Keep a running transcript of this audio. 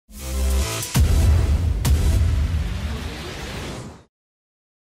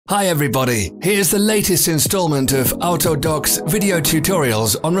Hi everybody, here's the latest installment of Autodoc's video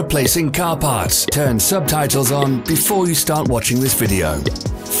tutorials on replacing car parts. Turn subtitles on before you start watching this video.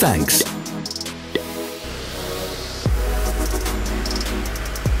 Thanks.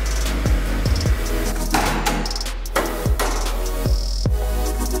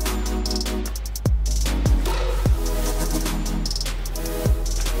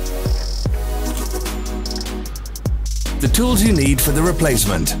 The tools you need for the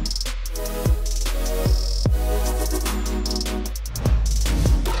replacement.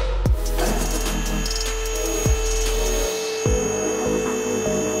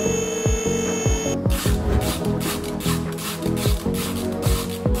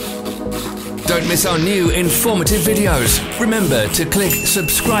 Don't miss our new informative videos. Remember to click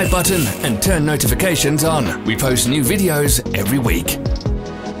subscribe button and turn notifications on. We post new videos every week.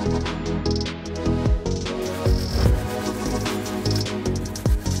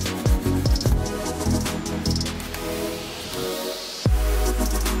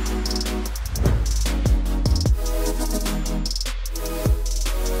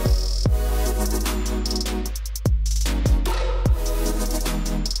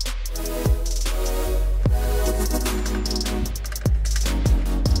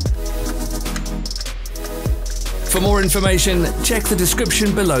 For more information, check the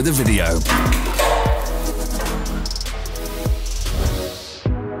description below the video.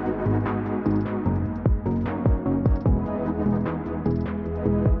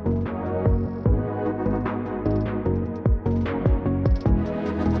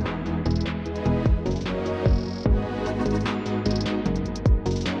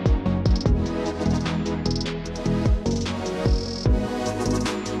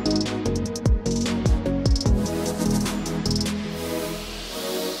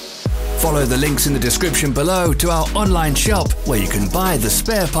 Follow the links in the description below to our online shop where you can buy the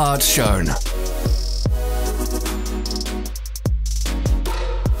spare parts shown.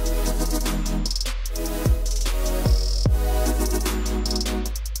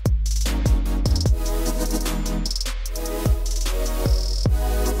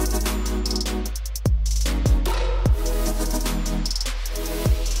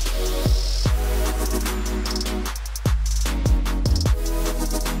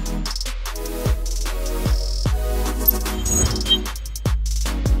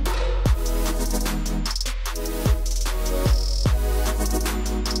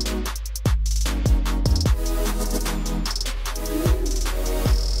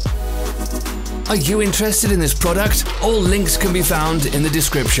 Are you interested in this product? All links can be found in the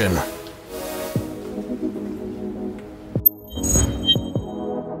description.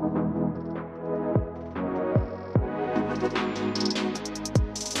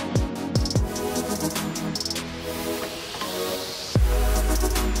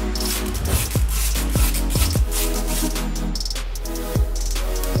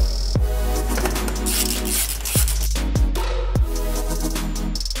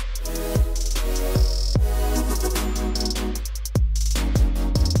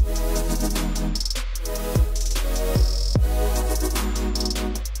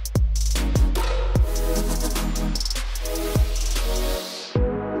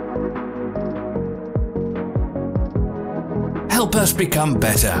 Help us become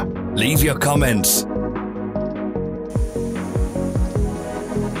better. Leave your comments.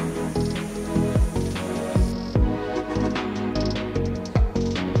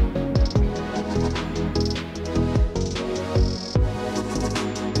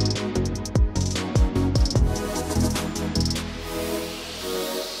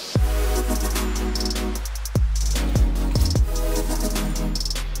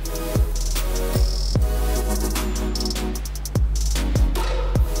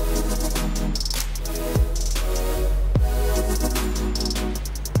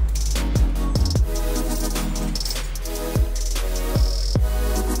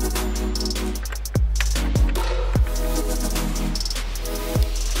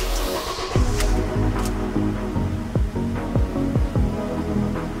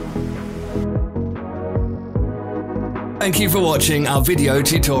 Thank you for watching our video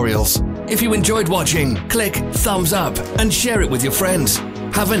tutorials. If you enjoyed watching, click thumbs up and share it with your friends.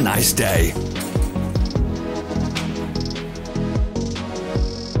 Have a nice day.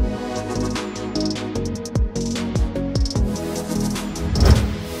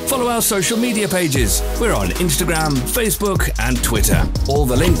 Follow our social media pages. We're on Instagram, Facebook and Twitter. All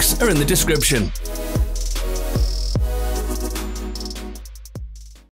the links are in the description.